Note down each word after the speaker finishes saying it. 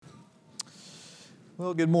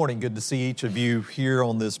Well, good morning. Good to see each of you here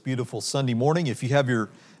on this beautiful Sunday morning. If you have your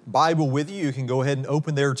Bible with you, you can go ahead and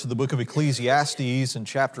open there to the book of Ecclesiastes in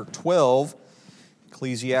chapter 12.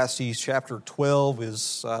 Ecclesiastes chapter 12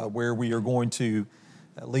 is where we are going to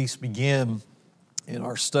at least begin in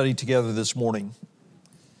our study together this morning.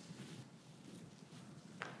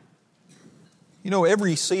 You know,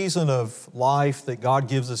 every season of life that God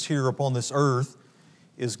gives us here upon this earth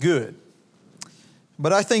is good.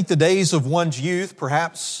 But I think the days of one's youth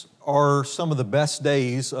perhaps are some of the best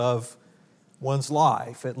days of one's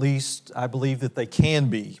life. At least I believe that they can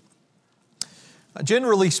be.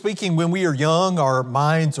 Generally speaking, when we are young, our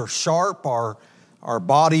minds are sharp, our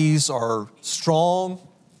bodies are strong,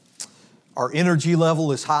 our energy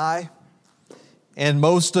level is high, and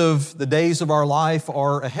most of the days of our life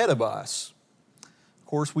are ahead of us. Of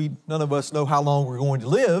course, none of us know how long we're going to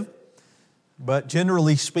live, but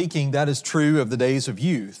generally speaking, that is true of the days of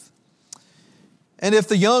youth. And if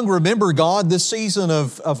the young remember God, this season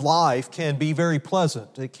of life can be very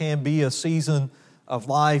pleasant. It can be a season of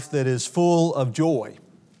life that is full of joy.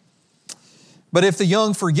 But if the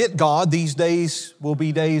young forget God, these days will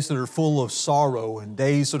be days that are full of sorrow and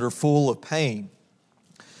days that are full of pain.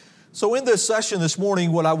 So in this session this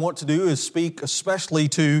morning, what I want to do is speak especially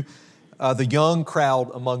to the young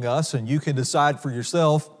crowd among us, and you can decide for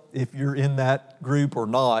yourself if you're in that group or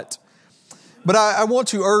not. But I want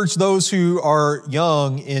to urge those who are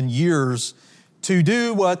young in years to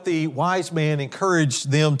do what the wise man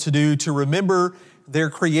encouraged them to do, to remember their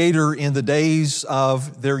Creator in the days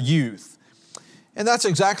of their youth. And that's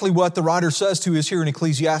exactly what the writer says to us here in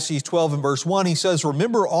Ecclesiastes 12 and verse 1. He says,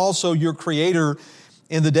 "Remember also your Creator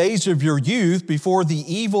in the days of your youth, before the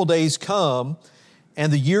evil days come,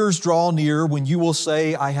 and the years draw near when you will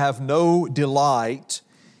say, I have no delight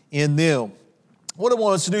in them." What I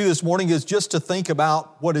want us to do this morning is just to think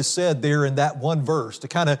about what is said there in that one verse, to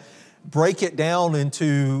kind of break it down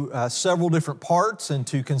into several different parts and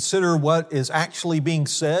to consider what is actually being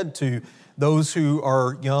said to those who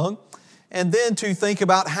are young, and then to think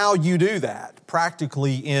about how you do that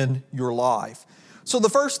practically in your life. So the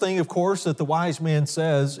first thing, of course, that the wise man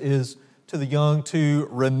says is to the young to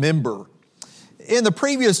remember. In the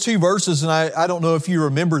previous two verses, and I don't know if you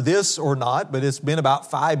remember this or not, but it's been about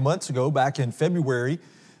 5 months ago, back in February,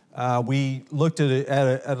 we looked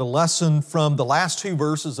at a lesson from the last two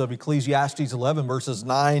verses of Ecclesiastes 11, verses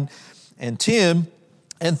 9 and 10,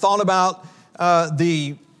 and thought about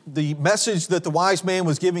the message that the wise man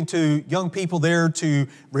was giving to young people there to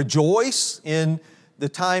rejoice in the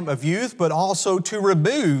time of youth, but also to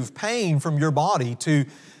remove pain from your body, to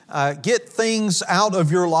get things out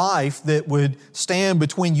of your life that would stand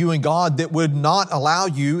between you and God, that would not allow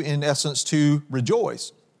you, in essence, to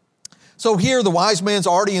rejoice. So here the wise man's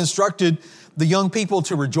already instructed the young people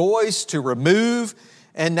to rejoice, to remove,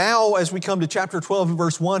 and now as we come to chapter 12 and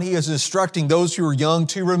verse 1, he is instructing those who are young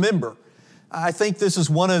to remember. I think this is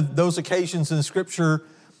one of those occasions in Scripture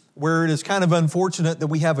where it is kind of unfortunate that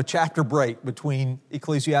we have a chapter break between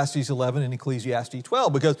Ecclesiastes 11 and Ecclesiastes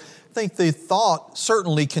 12, because I think the thought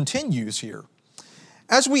certainly continues here.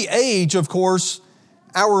 As we age, of course,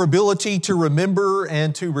 our ability to remember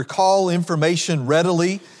and to recall information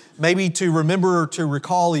readily, maybe to remember to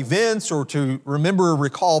recall events or to remember or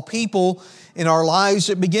recall people in our lives,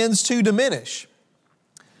 it begins to diminish.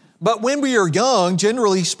 But when we are young,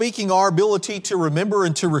 generally speaking, our ability to remember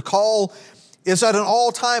and to recall is at an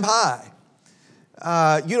all-time high.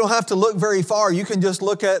 You don't have to look very far. You can just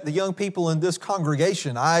look at the young people in this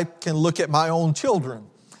congregation. I can look at my own children.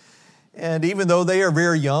 And even though they are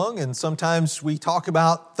very young, and sometimes we talk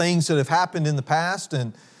about things that have happened in the past,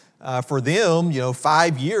 and for them,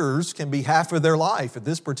 5 years can be half of their life at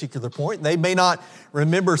this particular point. They may not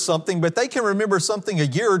remember something, but they can remember something a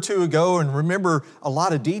year or two ago and remember a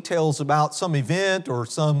lot of details about some event or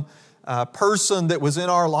some person that was in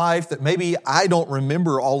our life that maybe I don't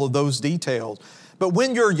remember all of those details. But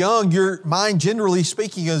when you're young, your mind, generally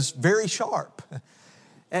speaking, is very sharp.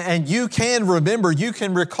 And you can remember, you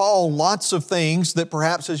can recall lots of things that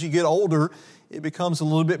perhaps as you get older, it becomes a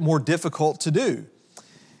little bit more difficult to do.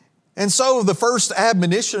 And so the first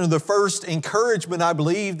admonition or the first encouragement, I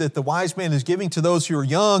believe, that the wise man is giving to those who are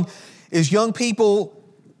young is, young people,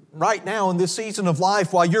 right now in this season of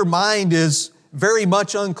life, while your mind is very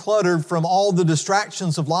much uncluttered from all the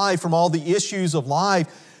distractions of life, from all the issues of life,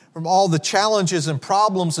 from all the challenges and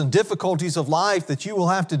problems and difficulties of life that you will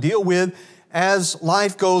have to deal with as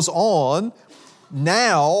life goes on,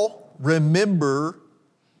 now remember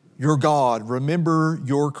your God, remember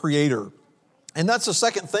your Creator. And that's the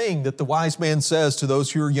second thing that the wise man says to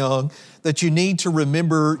those who are young, that you need to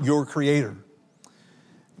remember your Creator.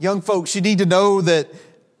 Young folks, you need to know that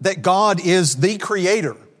God is the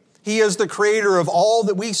creator. He is the creator of all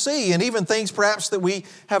that we see, and even things perhaps that we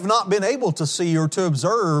have not been able to see or to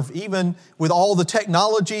observe, even with all the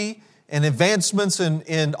technology and advancements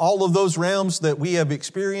in all of those realms that we have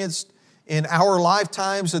experienced in our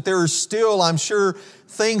lifetimes, that there are still, I'm sure,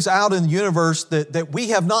 things out in the universe that we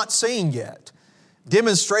have not seen yet.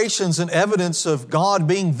 Demonstrations and evidence of God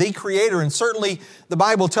being the creator. And certainly the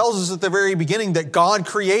Bible tells us at the very beginning that God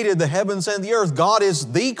created the heavens and the earth. God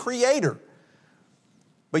is the creator.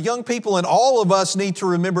 But young people and all of us need to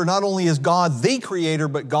remember not only is God the creator,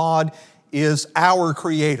 but God is our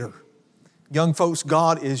creator. Young folks,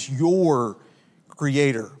 God is your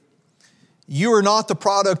creator. You are not the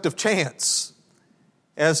product of chance,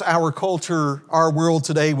 as our culture, our world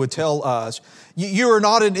today would tell us. You are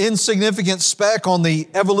not an insignificant speck on the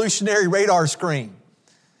evolutionary radar screen.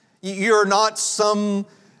 You're not some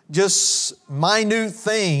just minute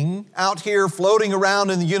thing out here floating around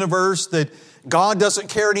in the universe that God doesn't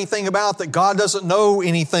care anything about, that God doesn't know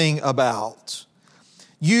anything about.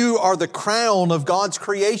 You are the crown of God's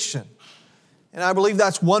creation. And I believe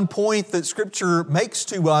that's one point that Scripture makes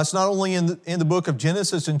to us, not only in the book of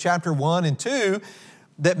Genesis in chapter 1 and 2,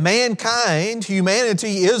 that mankind,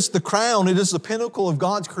 humanity, is the crown. It is the pinnacle of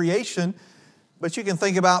God's creation. But you can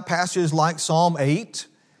think about passages like Psalm 8.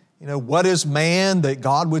 What is man that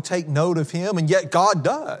God would take note of him? And yet God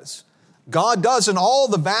does. God does. In all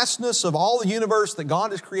the vastness of all the universe that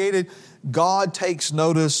God has created, God takes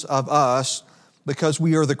notice of us because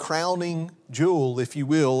we are the crowning jewel, if you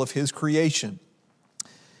will, of His creation.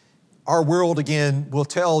 Our world, again, will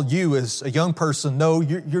tell you as a young person, no,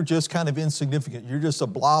 you're just kind of insignificant. You're just a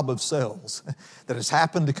blob of cells that has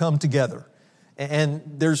happened to come together. And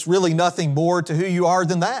there's really nothing more to who you are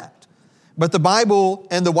than that. But the Bible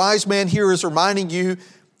and the wise man here is reminding you,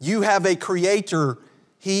 you have a creator.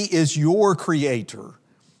 He is your creator.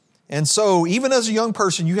 And so even as a young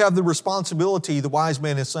person, you have the responsibility, the wise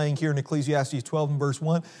man is saying here in Ecclesiastes 12 and verse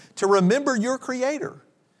 1, to remember your creator,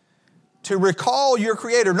 to recall your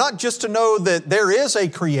creator, not just to know that there is a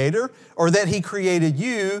creator or that He created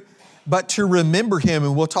you, but to remember Him.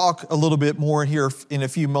 And we'll talk a little bit more here in a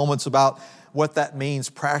few moments about what that means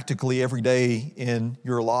practically every day in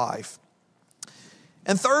your life.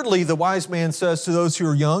 And thirdly, the wise man says to those who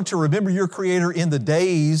are young to remember your creator in the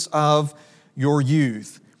days of your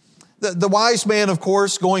youth. The wise man, of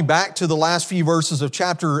course, going back to the last few verses of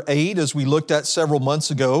chapter 8, as we looked at several months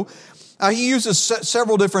ago, he uses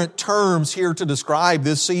several different terms here to describe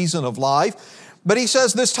this season of life. But he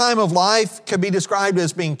says this time of life can be described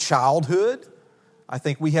as being childhood. I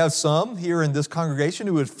think we have some here in this congregation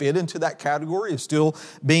who would fit into that category of still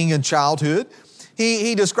being in childhood.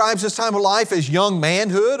 He describes this time of life as young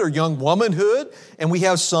manhood or young womanhood. And we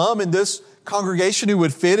have some in this congregation who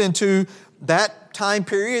would fit into that time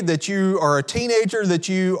period, that you are a teenager, that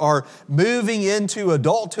you are moving into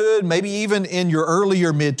adulthood, maybe even in your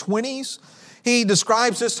earlier mid-20s. He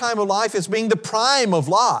describes this time of life as being the prime of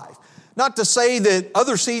life. Not to say that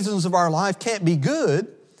other seasons of our life can't be good,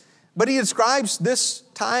 but he describes this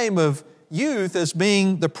time of youth as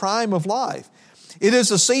being the prime of life. It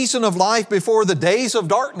is a season of life before the days of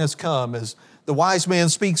darkness come, as the wise man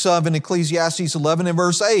speaks of in Ecclesiastes 11 and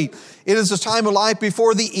verse 8. It is a time of life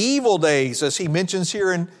before the evil days, as he mentions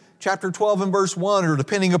here in chapter 12 and verse 1, or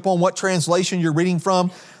depending upon what translation you're reading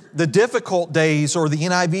from, the difficult days, or the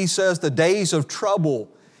NIV says the days of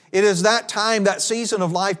trouble. It is that time, that season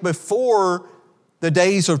of life before the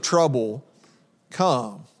days of trouble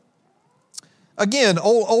come. Again,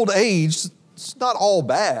 old age, it's not all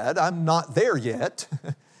bad. I'm not there yet,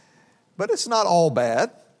 but it's not all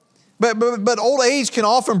bad. But old age can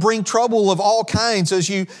often bring trouble of all kinds. As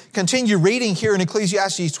you continue reading here in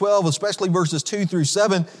Ecclesiastes 12, especially verses 2 through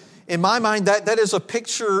 7, in my mind, that is a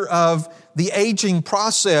picture of the aging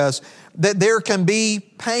process, that there can be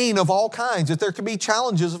pain of all kinds, that there can be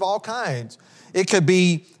challenges of all kinds. It could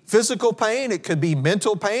be physical pain, it could be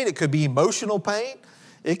mental pain, it could be emotional pain.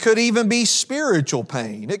 It could even be spiritual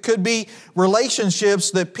pain. It could be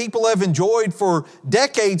relationships that people have enjoyed for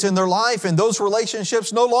decades in their life, and those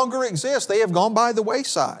relationships no longer exist. They have gone by the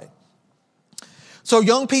wayside. So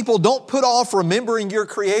young people, don't put off remembering your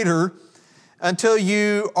Creator until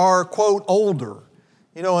you are, quote, older.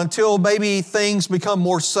 Until maybe things become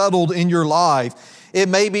more settled in your life. It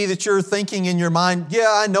may be that you're thinking in your mind,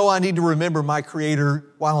 yeah, I know I need to remember my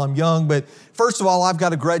Creator while I'm young, but first of all, I've got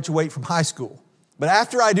to graduate from high school. But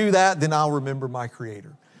after I do that, then I'll remember my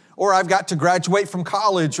Creator. Or I've got to graduate from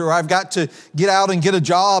college, or I've got to get out and get a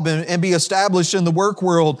job and be established in the work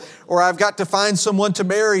world, or I've got to find someone to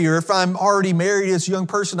marry, or if I'm already married as a young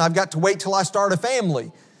person, I've got to wait till I start a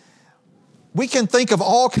family. We can think of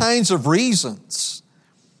all kinds of reasons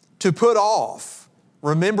to put off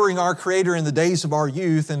remembering our Creator in the days of our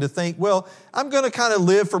youth and to think, well, I'm going to kind of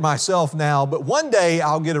live for myself now, but one day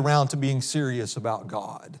I'll get around to being serious about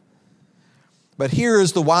God. But here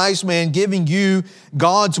is the wise man giving you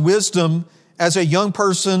God's wisdom as a young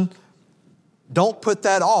person. Don't put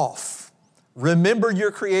that off. Remember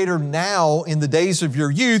your Creator now in the days of your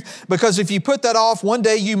youth, because if you put that off, one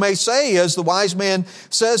day you may say, as the wise man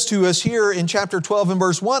says to us here in chapter 12 and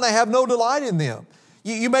verse 1, I have no delight in them.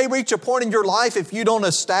 You may reach a point in your life, if you don't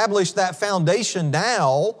establish that foundation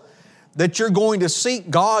now, that you're going to seek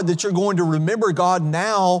God, that you're going to remember God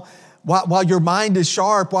now while your mind is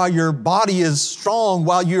sharp, while your body is strong,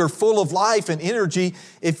 while you're full of life and energy.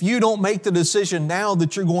 If you don't make the decision now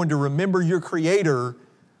that you're going to remember your Creator,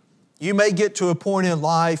 you may get to a point in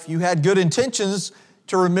life, you had good intentions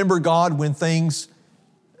to remember God when things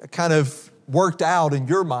kind of worked out in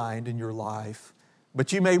your mind, in your life.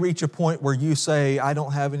 But you may reach a point where you say, I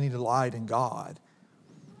don't have any delight in God.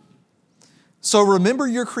 So remember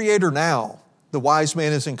your Creator now. The wise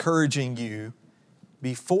man is encouraging you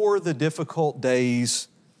before the difficult days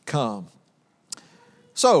come.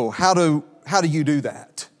 So how do you do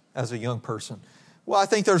that as a young person? Well, I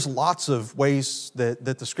think there's lots of ways that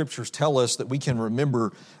the Scriptures tell us that we can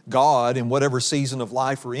remember God in whatever season of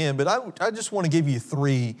life we're in. But I just want to give you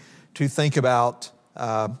three to think about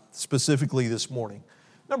specifically this morning.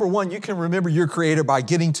 Number one, you can remember your Creator by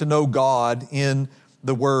getting to know God in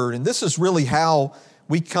the Word. And this is really how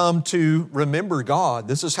we come to remember God.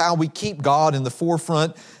 This is how we keep God in the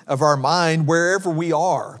forefront of our mind wherever we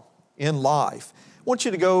are in life. I want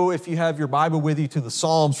you to go, if you have your Bible with you, to the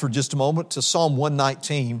Psalms for just a moment, to Psalm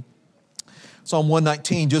 119. Psalm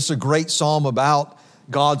 119, just a great psalm about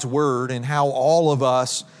God's Word and how all of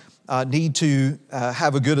us need to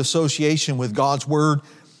have a good association with God's Word.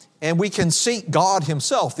 And we can seek God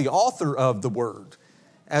Himself, the author of the Word,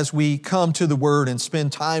 as we come to the Word and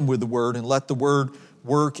spend time with the Word and let the Word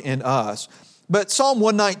work in us. But Psalm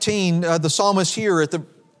 119, the psalmist here at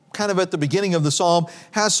the beginning of the psalm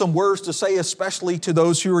has some words to say, especially to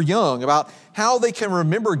those who are young, about how they can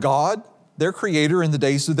remember God, their Creator, in the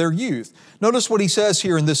days of their youth. Notice what he says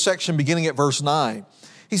here in this section beginning at verse 9.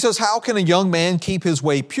 He says, how can a young man keep his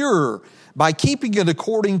way pure? By keeping it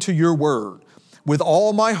according to your word. With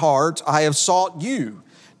all my heart I have sought you.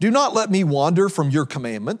 Do not let me wander from your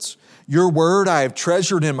commandments. Your word I have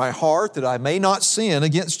treasured in my heart, that I may not sin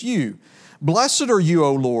against you. Blessed are you,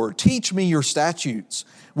 O Lord. Teach me your statutes.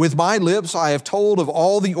 With my lips I have told of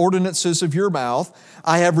all the ordinances of your mouth.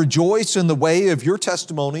 I have rejoiced in the way of your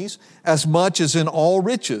testimonies as much as in all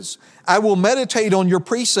riches. I will meditate on your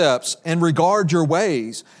precepts and regard your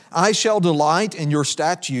ways. I shall delight in your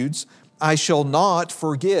statutes. I shall not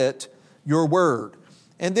forget your word.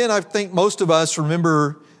 And then I think most of us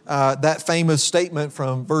remember that famous statement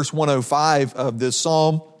from verse 105 of this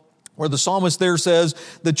psalm, where the psalmist there says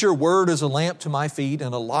that your word is a lamp to my feet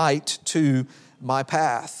and a light to my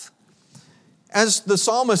path. As the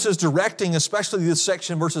psalmist is directing, especially this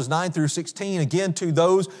section, verses 9 through 16, again to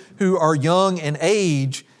those who are young in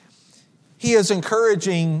age, he is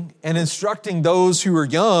encouraging and instructing those who are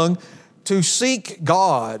young to seek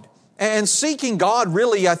God. And seeking God,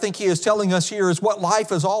 really, I think he is telling us here, is what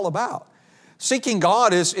life is all about. Seeking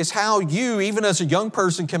God is how you, even as a young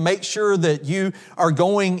person, can make sure that you are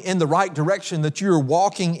going in the right direction, that you are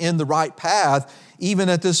walking in the right path, even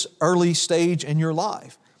at this early stage in your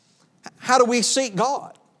life. How do we seek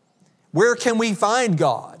God? Where can we find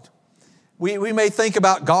God? We may think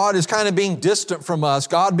about God as kind of being distant from us,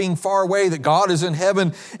 God being far away, that God is in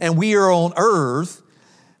heaven and we are on earth.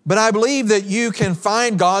 But I believe that you can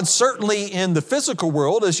find God certainly in the physical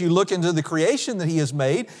world as you look into the creation that He has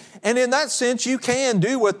made. And in that sense, you can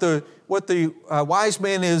do what the wise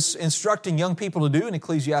man is instructing young people to do in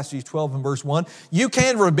Ecclesiastes 12 and verse 1. You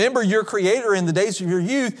can remember your Creator in the days of your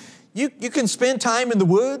youth. You can spend time in the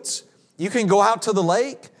woods. You can go out to the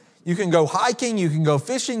lake. You can go hiking. You can go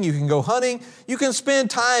fishing. You can go hunting. You can spend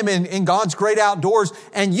time in God's great outdoors.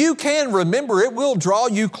 And you can remember, it will draw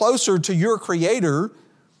you closer to your Creator.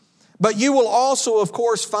 But you will also, of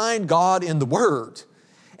course, find God in the Word.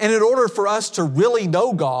 And in order for us to really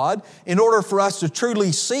know God, in order for us to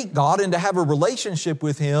truly seek God and to have a relationship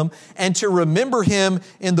with Him and to remember Him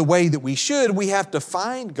in the way that we should, we have to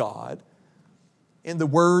find God in the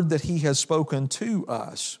Word that He has spoken to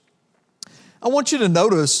us. I want you to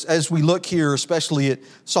notice as we look here, especially at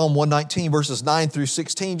Psalm 119, verses 9 through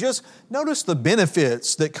 16, just notice the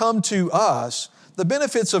benefits that come to us, the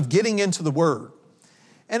benefits of getting into the Word.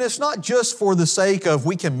 And it's not just for the sake of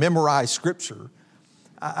we can memorize Scripture.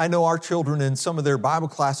 I know our children in some of their Bible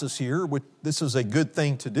classes here, which this is a good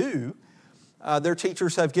thing to do, their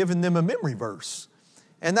teachers have given them a memory verse.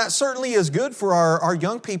 And that certainly is good for our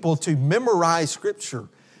young people to memorize Scripture,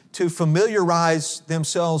 to familiarize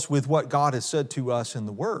themselves with what God has said to us in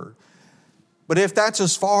the Word. But if that's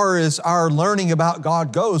as far as our learning about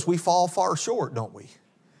God goes, we fall far short, don't we?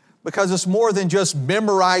 Because it's more than just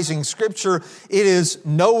memorizing Scripture. It is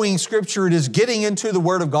knowing Scripture. It is getting into the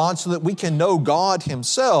Word of God so that we can know God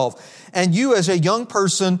Himself. And you as a young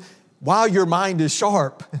person, while your mind is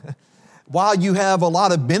sharp, while you have a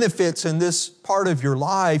lot of benefits in this part of your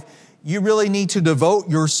life, you really need to devote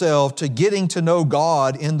yourself to getting to know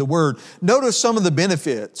God in the Word. Notice some of the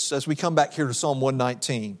benefits as we come back here to Psalm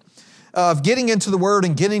 119 of getting into the Word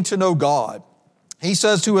and getting to know God. He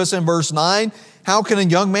says to us in verse 9, how can a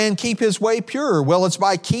young man keep his way pure? Well, it's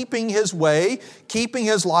by keeping his way, keeping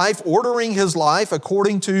his life, ordering his life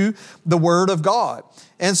according to the Word of God.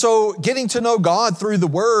 And so getting to know God through the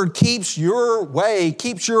Word keeps your way,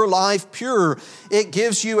 keeps your life pure. It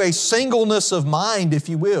gives you a singleness of mind, if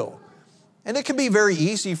you will. And it can be very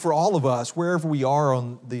easy for all of us, wherever we are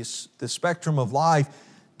on the spectrum of life,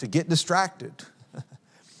 to get distracted.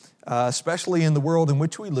 Especially in the world in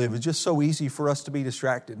which we live. It's just so easy for us to be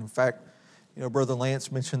distracted. In fact, Brother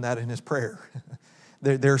Lance mentioned that in his prayer.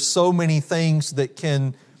 There are so many things that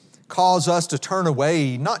can cause us to turn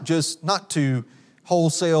away, not to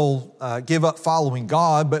wholesale give up following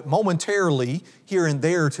God, but momentarily here and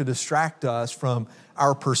there to distract us from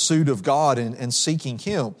our pursuit of God and seeking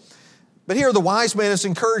Him. But here the wise man is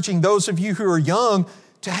encouraging those of you who are young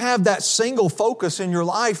to have that single focus in your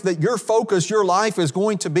life, that your focus, your life is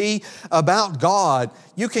going to be about God.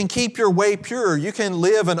 You can keep your way pure. You can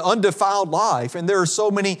live an undefiled life. And there are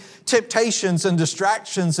so many temptations and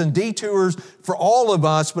distractions and detours for all of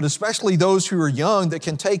us, but especially those who are young, that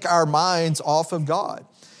can take our minds off of God.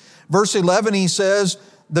 Verse 11, he says,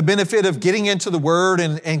 the benefit of getting into the Word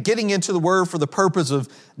and getting into the Word for the purpose of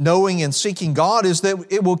knowing and seeking God is that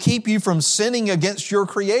it will keep you from sinning against your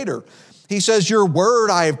Creator. He says, your word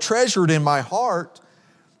I have treasured in my heart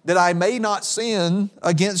that I may not sin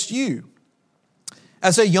against you.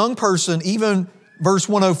 As a young person, even verse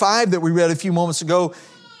 105 that we read a few moments ago,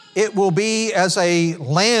 it will be as a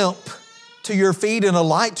lamp to your feet and a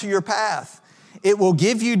light to your path. It will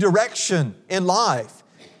give you direction in life.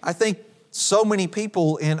 I think so many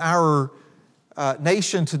people in our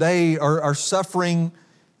nation today are suffering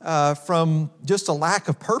from just a lack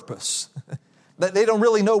of purpose. That they don't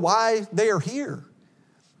really know why they are here.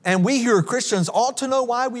 And we who are Christians ought to know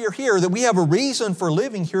why we are here, that we have a reason for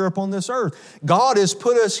living here upon this earth. God has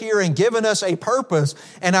put us here and given us a purpose,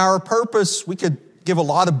 and our purpose, we could give a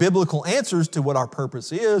lot of biblical answers to what our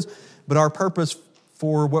purpose is, but our purpose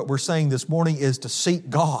for what we're saying this morning is to seek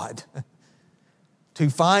God, to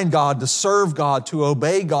find God, to serve God, to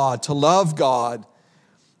obey God, to love God.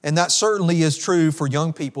 And that certainly is true for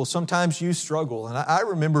young people. Sometimes you struggle, and I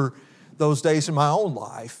remember those days in my own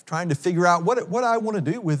life, trying to figure out what I want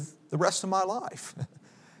to do with the rest of my life.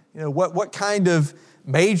 What kind of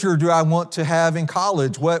major do I want to have in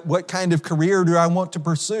college? What kind of career do I want to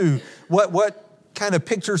pursue? What kind of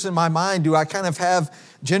pictures in my mind do I kind of have,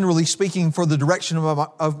 generally speaking, for the direction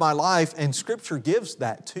of my life? And Scripture gives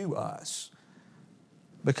that to us.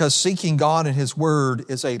 Because seeking God and His Word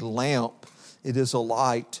is a lamp. It is a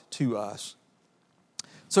light to us.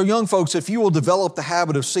 So young folks, if you will develop the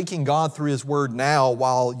habit of seeking God through His Word now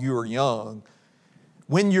while you're young,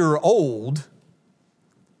 when you're old,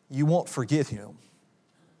 you won't forget Him.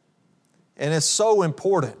 And it's so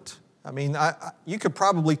important. I mean, you could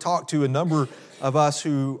probably talk to a number of us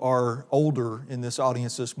who are older in this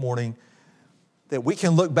audience this morning, that we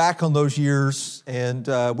can look back on those years and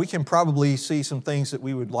we can probably see some things that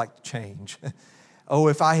we would like to change. Oh,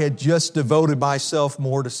 if I had just devoted myself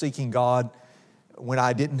more to seeking God when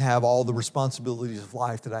I didn't have all the responsibilities of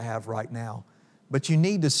life that I have right now. But you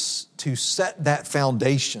need to set that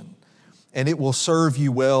foundation, and it will serve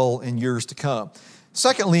you well in years to come.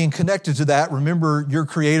 Secondly, and connected to that, remember your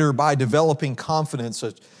Creator by developing confidence,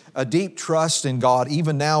 a deep trust in God,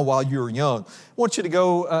 even now while you're young. I want you to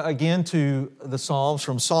go again to the Psalms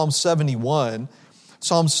from Psalm 71.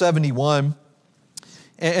 Psalm 71.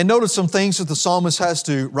 And notice some things that the psalmist has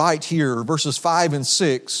to write here, verses 5 and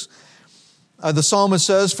 6. The psalmist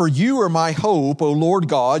says, for you are my hope, O Lord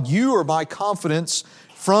God. You are my confidence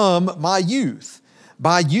from my youth.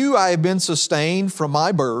 By you I have been sustained from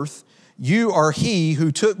my birth. You are He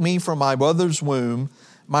who took me from my mother's womb.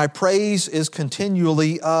 My praise is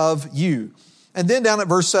continually of you. And then down at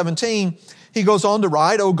verse 17, he goes on to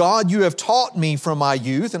write, O God, you have taught me from my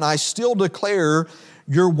youth, and I still declare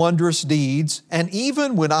your wondrous deeds. And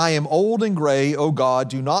even when I am old and gray, O God,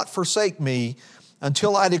 do not forsake me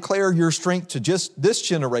until I declare your strength to just this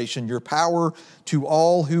generation, your power to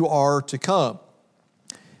all who are to come.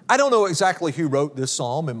 I don't know exactly who wrote this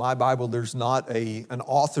psalm. In my Bible, there's not an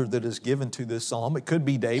author that is given to this psalm. It could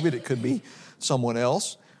be David. It could be someone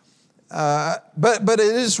else. But it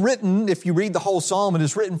is written, if you read the whole psalm, it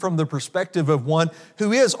is written from the perspective of one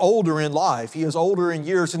who is older in life. He is older in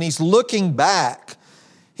years, and he's looking back.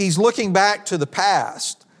 He's looking back to the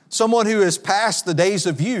past. Someone who has passed the days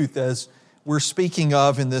of youth, as we're speaking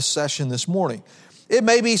of in this session this morning. It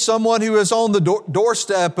may be someone who is on the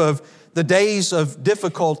doorstep of the days of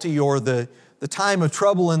difficulty or the time of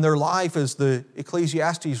trouble in their life, as the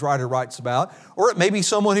Ecclesiastes writer writes about. Or it may be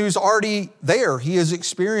someone who's already there. He is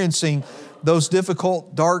experiencing those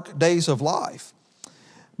difficult, dark days of life.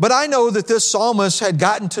 But I know that this psalmist had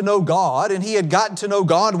gotten to know God, and he had gotten to know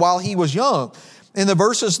God while he was young. In the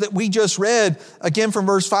verses that we just read, again from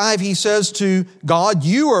verse 5, he says to God,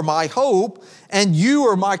 you are my hope, and you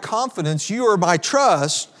are my confidence, you are my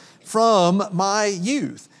trust from my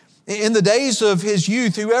youth. In the days of his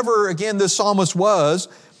youth, whoever, again, this psalmist was,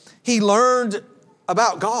 he learned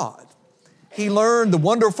about God. He learned the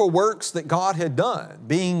wonderful works that God had done.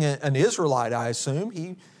 Being an Israelite, I assume,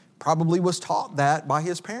 he probably was taught that by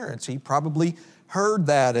his parents. He probably heard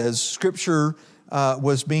that as Scripture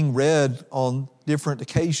was being read on different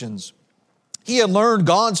occasions. He had learned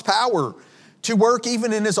God's power to work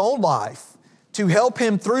even in his own life, to help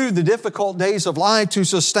him through the difficult days of life, to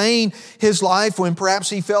sustain his life when perhaps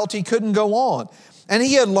he felt he couldn't go on. And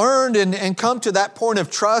he had learned and come to that point of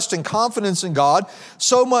trust and confidence in God,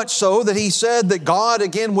 so much so that he said that God,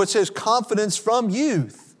 again, was his confidence from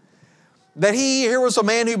youth. That here was a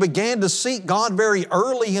man who began to seek God very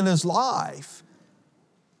early in his life.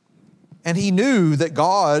 And he knew that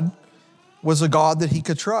God was a God that he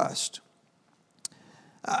could trust.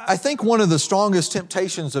 I think one of the strongest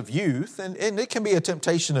temptations of youth, and it can be a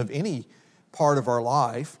temptation of any part of our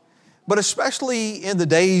life, but especially in the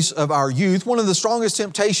days of our youth, one of the strongest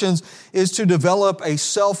temptations is to develop a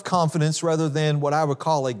self-confidence rather than what I would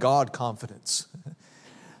call a God confidence.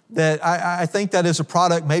 That I think that is a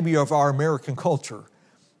product maybe of our American culture.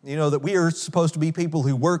 You know, that we are supposed to be people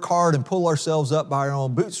who work hard and pull ourselves up by our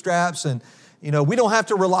own bootstraps, and we don't have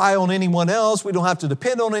to rely on anyone else. We don't have to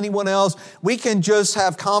depend on anyone else. We can just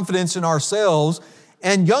have confidence in ourselves.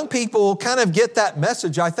 And young people kind of get that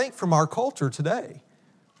message, I think, from our culture today.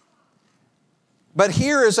 But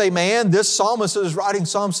here is a man, this psalmist is writing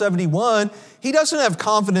Psalm 71. He doesn't have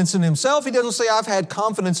confidence in himself. He doesn't say, I've had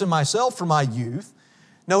confidence in myself from my youth.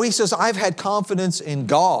 No, he says, I've had confidence in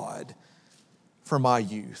God from my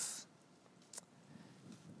youth.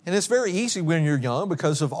 And it's very easy when you're young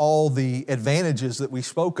because of all the advantages that we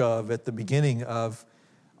spoke of at the beginning of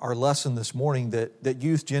our lesson this morning that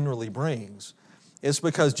youth generally brings. It's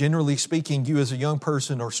because generally speaking, you as a young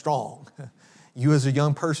person are strong. You as a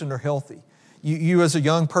young person are healthy. You as a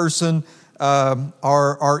young person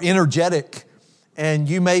are energetic, and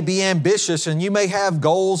you may be ambitious, and you may have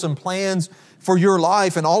goals and plans for your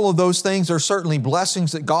life, and all of those things are certainly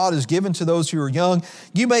blessings that God has given to those who are young.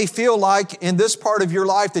 You may feel like in this part of your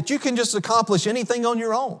life that you can just accomplish anything on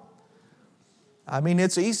your own. I mean,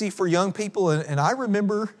 it's easy for young people, and I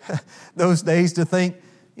remember those days to think,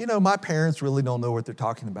 my parents really don't know what they're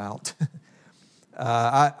talking about.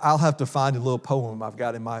 I'll have to find a little poem I've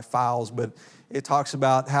got in my files, but it talks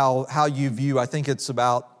about how you view, I think it's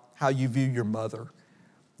about how you view your mother.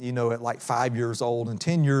 At like 5 years old and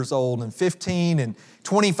 10 years old and 15 and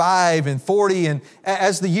 25 and 40. And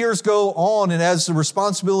as the years go on and as the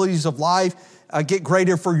responsibilities of life get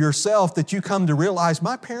greater for yourself, that you come to realize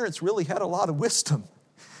my parents really had a lot of wisdom.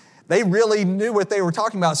 They really knew what they were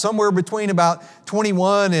talking about. Somewhere between about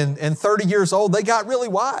 21 and 30 years old, they got really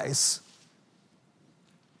wise.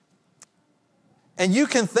 And you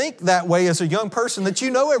can think that way as a young person, that you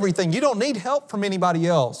know everything. You don't need help from anybody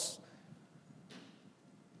else.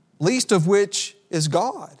 Least of which is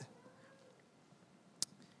God.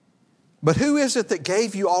 But who is it that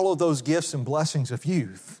gave you all of those gifts and blessings of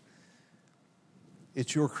youth?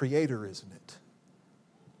 It's your Creator, isn't it?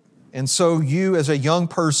 And so you as a young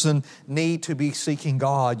person need to be seeking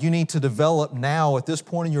God. You need to develop now at this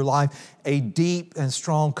point in your life a deep and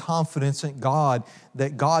strong confidence in God,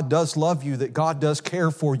 that God does love you, that God does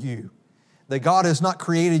care for you, that God has not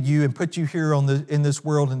created you and put you here in this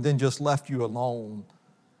world and then just left you alone.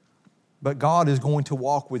 But God is going to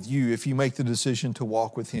walk with you if you make the decision to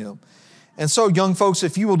walk with Him. And so, young folks,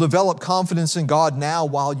 if you will develop confidence in God now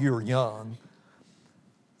while you're young,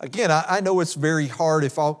 Again, I know it's very hard,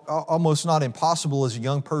 if almost not impossible as a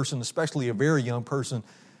young person, especially a very young person,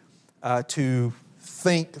 to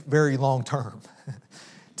think very long term,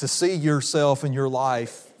 to see yourself in your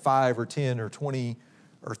life 5 or 10 or 20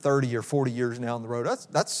 or 30 or 40 years down the road.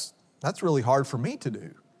 That's really hard for me to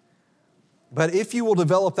do. But if you will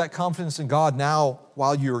develop that confidence in God now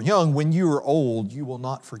while you're young, when you are old, you will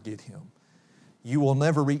not forget Him. You will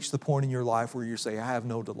never reach the point in your life where you say, I have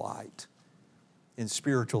no delight in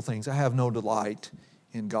spiritual things. I have no delight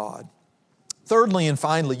in God. Thirdly and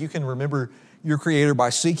finally, you can remember your Creator by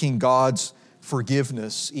seeking God's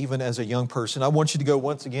forgiveness, even as a young person. I want you to go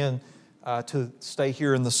once again to stay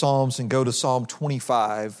here in the Psalms and go to Psalm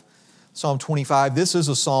 25. Psalm 25, this is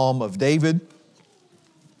a psalm of David.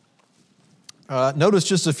 Notice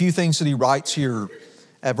just a few things that he writes here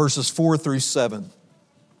at verses 4 through 7.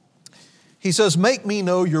 He says, make me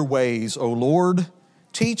know your ways, O Lord.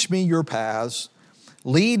 Teach me your paths.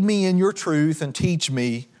 Lead me in your truth and teach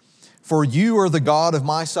me. For you are the God of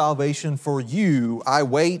my salvation. For you I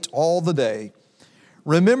wait all the day.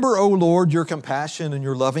 Remember, O Lord, your compassion and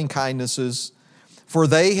your loving kindnesses, for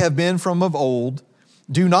they have been from of old.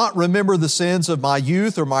 Do not remember the sins of my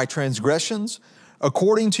youth or my transgressions.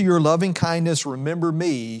 According to your loving kindness, remember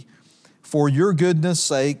me for your goodness'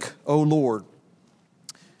 sake, O Lord.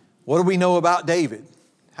 What do we know about David?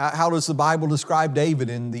 How does the Bible describe David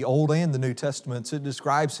in the Old and the New Testaments? It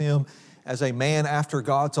describes him as a man after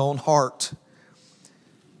God's own heart.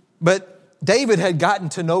 But David had gotten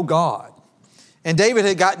to know God. And David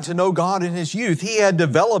had gotten to know God in his youth. He had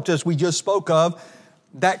developed, as we just spoke of,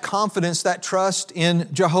 that confidence, that trust in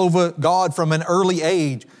Jehovah God from an early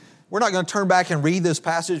age. We're not going to turn back and read this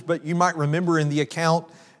passage, but you might remember in the account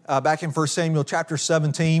back in 1 Samuel chapter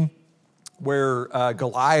 17, where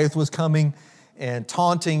Goliath was coming and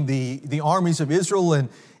taunting the armies of Israel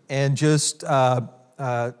and just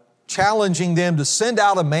challenging them to send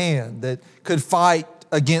out a man that could fight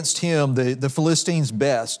against him, the Philistines'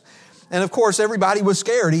 best. And of course, everybody was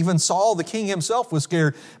scared. Even Saul, the king himself, was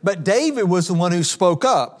scared. But David was the one who spoke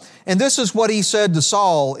up. And this is what he said to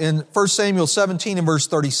Saul in 1 Samuel 17 and verse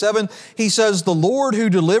 37. He says, the Lord who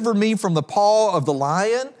delivered me from the paw of the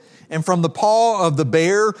lion and from the paw of the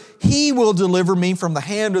bear, He will deliver me from the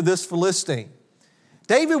hand of this Philistine.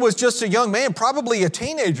 David was just a young man, probably a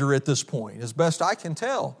teenager at this point, as best I can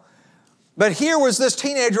tell. But here was this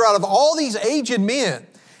teenager out of all these aged men,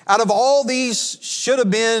 out of all these should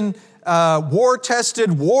have been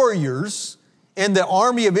war-tested warriors in the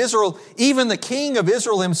army of Israel, even the king of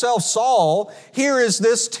Israel himself, Saul, here is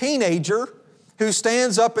this teenager who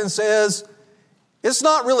stands up and says, it's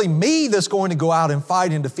not really me that's going to go out and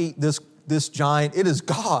fight and defeat this giant, it is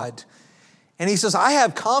God. And he says, I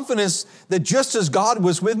have confidence that just as God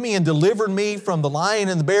was with me and delivered me from the lion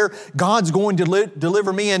and the bear, God's going to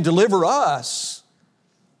deliver me and deliver us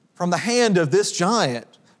from the hand of this giant,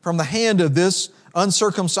 from the hand of this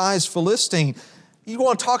uncircumcised Philistine. You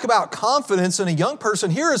want to talk about confidence in a young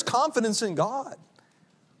person? Here is confidence in God.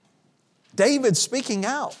 David speaking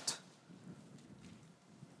out.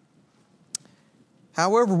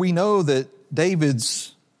 However, we know that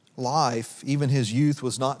David's life, even his youth,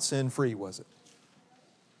 was not sin-free, was it?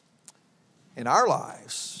 In our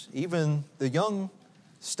lives, even the young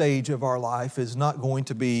stage of our life is not going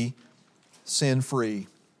to be sin-free.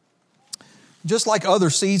 Just like other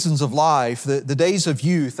seasons of life, the days of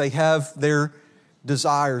youth, they have their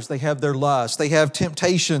desires, they have their lusts, they have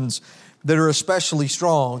temptations that are especially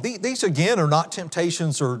strong. These again are not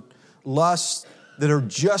temptations or lusts that are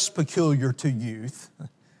just peculiar to youth,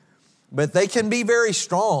 but they can be very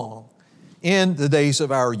strong in the days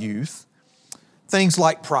of our youth. Things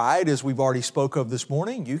like pride, as we've already spoke of this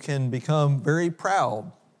morning, you can become very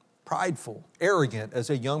proud, prideful, arrogant as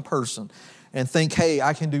a young person and think, hey,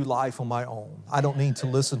 I can do life on my own. I don't need to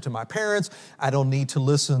listen to my parents. I don't need to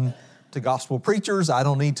listen to gospel preachers. I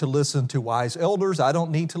don't need to listen to wise elders. I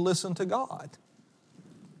don't need to listen to God.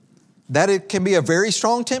 That it can be a very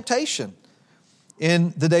strong temptation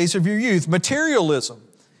in the days of your youth. Materialism.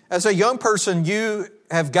 As a young person, you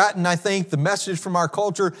have gotten, I think, the message from our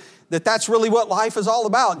culture that that's really what life is all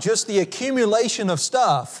about, just the accumulation of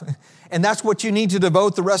stuff. And that's what you need to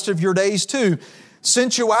devote the rest of your days to.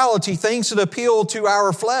 Sensuality, things that appeal to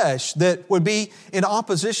our flesh that would be in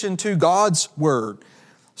opposition to God's word.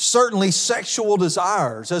 Certainly sexual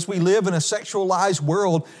desires, as we live in a sexualized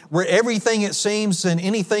world where everything, it seems, and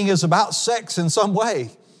anything is about sex in some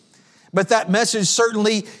way. But that message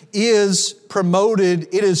certainly is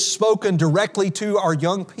promoted. It is spoken directly to our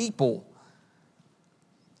young people.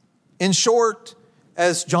 In short,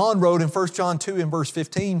 as John wrote in 1 John 2 and verse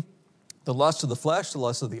 15, the lust of the flesh, the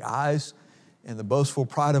lust of the eyes, and the boastful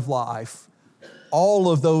pride of life, all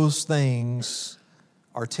of those things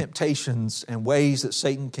are temptations and ways that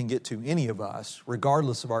Satan can get to any of us,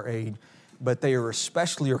 regardless of our age, but they are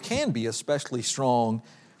especially, or can be especially strong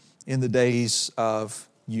in the days of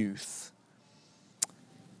youth.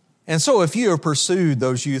 And so if you have pursued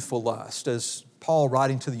those youthful lusts, as Paul,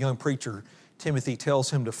 writing to the young preacher, Timothy,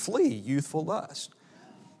 tells him to flee youthful lust.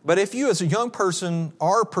 But if you as a young person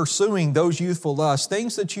are pursuing those youthful lusts,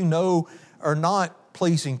 things that you know are not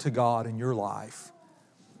pleasing to God in your life,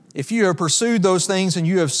 if you have pursued those things and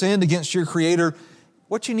you have sinned against your Creator,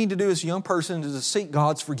 what you need to do as a young person is to seek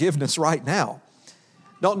God's forgiveness right now.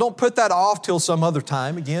 Don't put that off till some other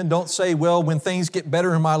time. Again, don't say, well, when things get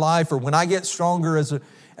better in my life or when I get stronger as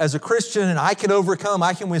a Christian and I can overcome,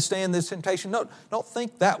 I can withstand this temptation. No, don't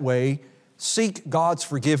think that way. Seek God's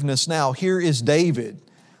forgiveness now. Here is David,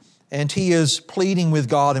 and he is pleading with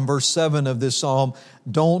God in verse 7 of this psalm,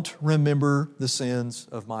 don't remember the sins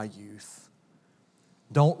of my youth.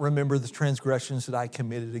 Don't remember the transgressions that I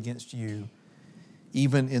committed against you,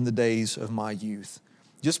 even in the days of my youth.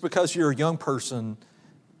 Just because you're a young person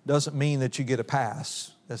doesn't mean that you get a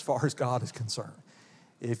pass as far as God is concerned.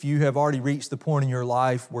 If you have already reached the point in your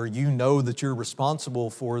life where you know that you're responsible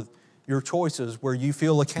for your choices, where you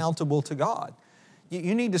feel accountable to God,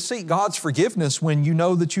 you need to seek God's forgiveness when you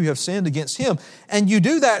know that you have sinned against Him. And you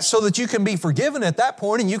do that so that you can be forgiven at that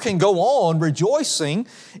point and you can go on rejoicing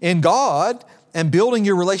in God and building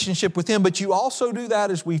your relationship with Him. But you also do that,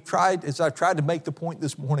 as I've tried to make the point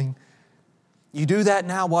this morning, you do that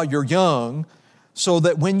now while you're young so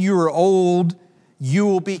that when you are old, you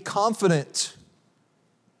will be confident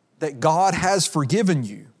that God has forgiven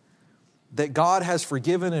you, that God has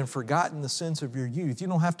forgiven and forgotten the sins of your youth. You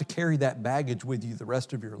don't have to carry that baggage with you the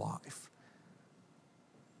rest of your life.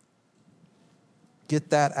 Get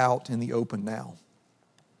that out in the open now.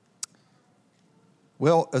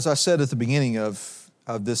 Well, as I said at the beginning of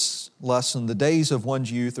this lesson, the days of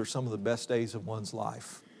one's youth are some of the best days of one's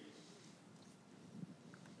life.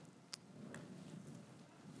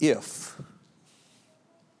 If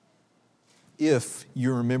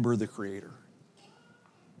you remember the Creator.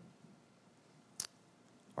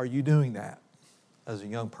 Are you doing that as a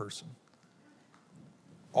young person?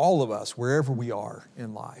 All of us, wherever we are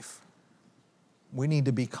in life, we need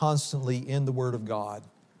to be constantly in the Word of God.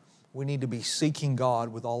 We need to be seeking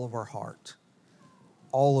God with all of our heart.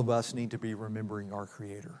 All of us need to be remembering our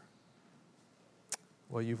Creator.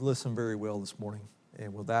 Well, you've listened very well this morning.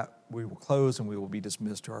 And with that, we will close and we will be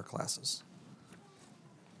dismissed to our classes.